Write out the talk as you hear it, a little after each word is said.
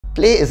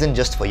Play isn't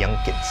just for young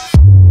kids.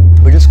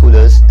 Middle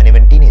schoolers and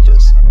even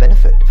teenagers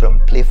benefit from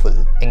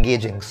playful,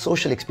 engaging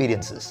social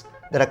experiences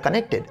that are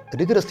connected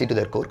rigorously to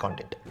their core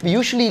content. We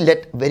usually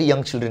let very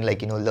young children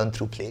learn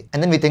through play,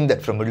 and then we think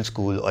that from middle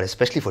school or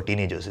especially for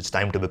teenagers it's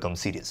time to become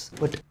serious.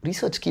 But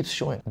research keeps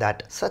showing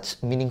that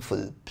such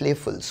meaningful,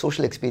 playful,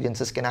 social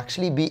experiences can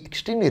actually be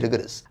extremely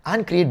rigorous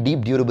and create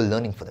deep, durable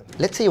learning for them.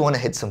 Let's say you want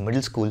to hit some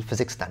middle school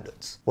physics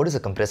standards. What is a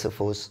compressive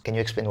force? Can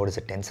you explain what is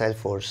a tensile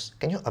force?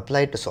 Can you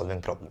apply it to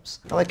solving problems?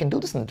 Now I can do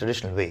this in the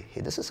traditional way.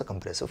 Hey, this is a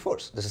compressive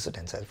force, this is a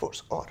tensile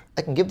force. Or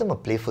I can give them a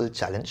playful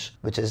challenge,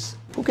 which is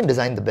who can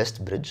design the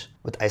best bridge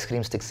with ice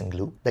cream sticks and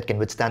glue that can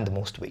withstand the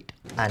most weight.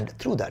 And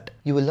through that,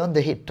 you will learn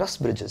that hey, truss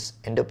bridges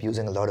end up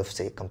using a lot of,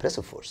 say,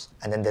 compressive force.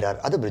 And then there are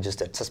other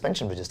bridges,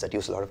 suspension bridges, that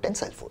use a lot of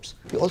tensile force.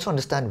 You also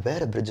understand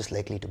where a bridge is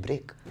likely to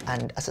break.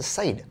 And as a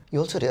side, you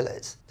also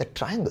realize that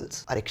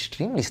triangles are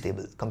extremely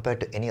stable compared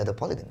to any other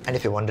polygon. And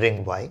if you're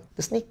wondering why,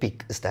 the sneak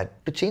peek is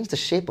that to change the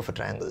shape of a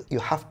triangle, you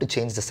have to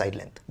change the side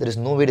length. There is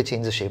no way to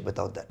change the shape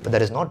without that. But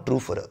that is not true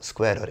for a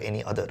square or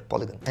any other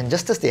polygon. And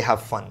just as they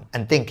have fun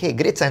and think, hey,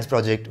 great science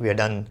project, we are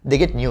done, they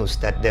get news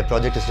that their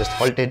project is just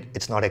halted,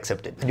 it's not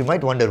accepted. And you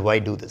might wonder why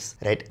do this,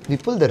 right? We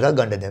pull the rug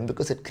under them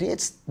because it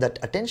creates that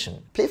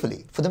attention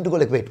playfully for them to go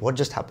like, wait, what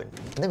just happened?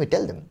 And then we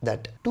tell them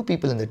that two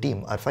people in the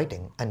team are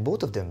fighting and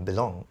both of them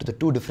belong to the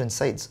two different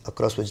sides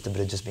across which the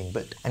bridge is being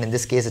built. And in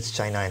this case, it's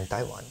China and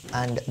Taiwan.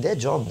 And their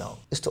job now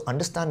is to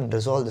understand and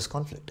resolve this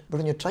conflict. But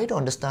when you try to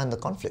understand the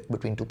conflict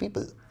between two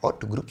people or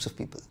two groups of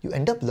people, you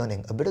end up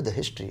learning a bit of the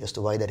history as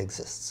to why that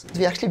exists. So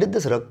we actually did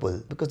this rug pull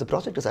because the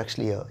project is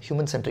actually a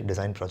human-centric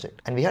design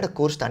project. And we had a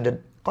core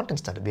standard, content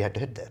standard we had to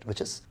hit there, which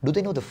is, do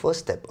they know the first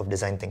step of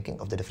design thinking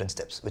of the different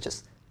steps, which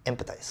is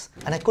empathize.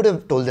 And I could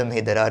have told them,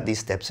 hey, there are these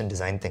steps in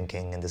design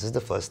thinking and this is the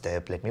first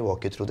step, let me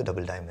walk you through the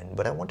double diamond,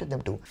 but I wanted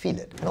them to feel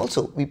it. And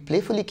also, we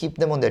playfully keep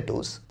them on their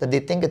toes, that they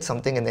think it's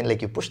something and then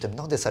you push them.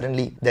 Now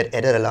suddenly their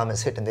error alarm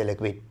is hit and they're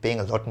like, wait, paying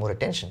a lot more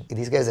attention.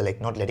 These guys are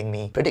not letting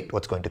me predict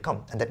what's going to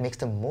come, and that makes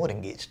them more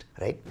engaged,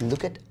 right?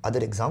 Look at other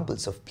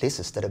examples of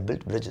places that have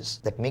built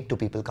bridges that make two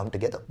people come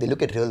together. They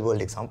look at real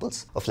world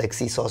examples of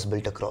seesaws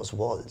built across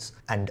walls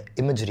and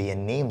imagery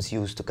and names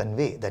used to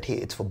convey that, hey,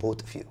 it's for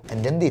both of you.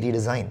 And then they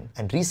redesign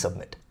and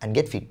resubmit and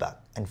get feedback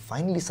and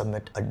finally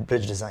submit a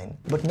bridge design.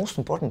 But most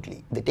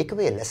importantly, they take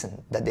away a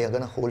lesson that they are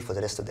going to hold for the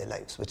rest of their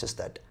lives, which is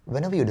that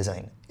whenever you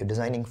design, you're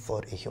designing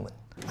for a human.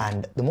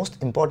 And the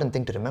most important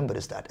thing to remember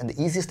is that, and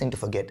the easiest thing to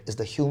forget, is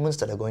the humans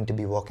that are going to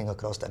be walking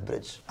across that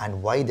bridge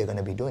and why they're going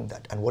to be doing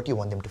that and what you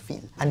want them to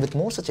feel. And with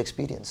more such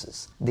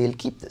experiences, they'll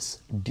keep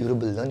this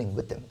durable learning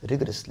with them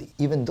rigorously,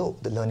 even though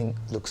the learning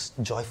looks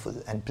joyful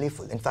and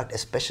playful. In fact,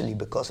 especially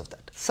because of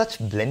that. Such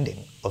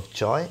blending of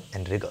joy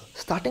and rigor,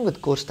 starting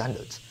with core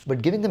standards,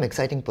 but giving them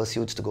exciting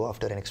pursuits to go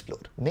after and explore,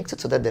 makes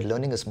it so that their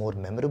learning is more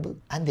memorable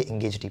and they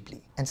engage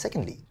deeply. And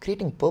secondly,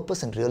 creating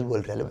purpose and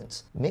real-world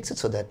relevance makes it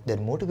so that their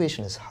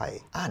motivation is high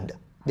and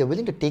they're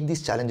willing to take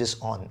these challenges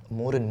on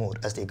more and more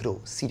as they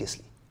grow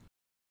seriously.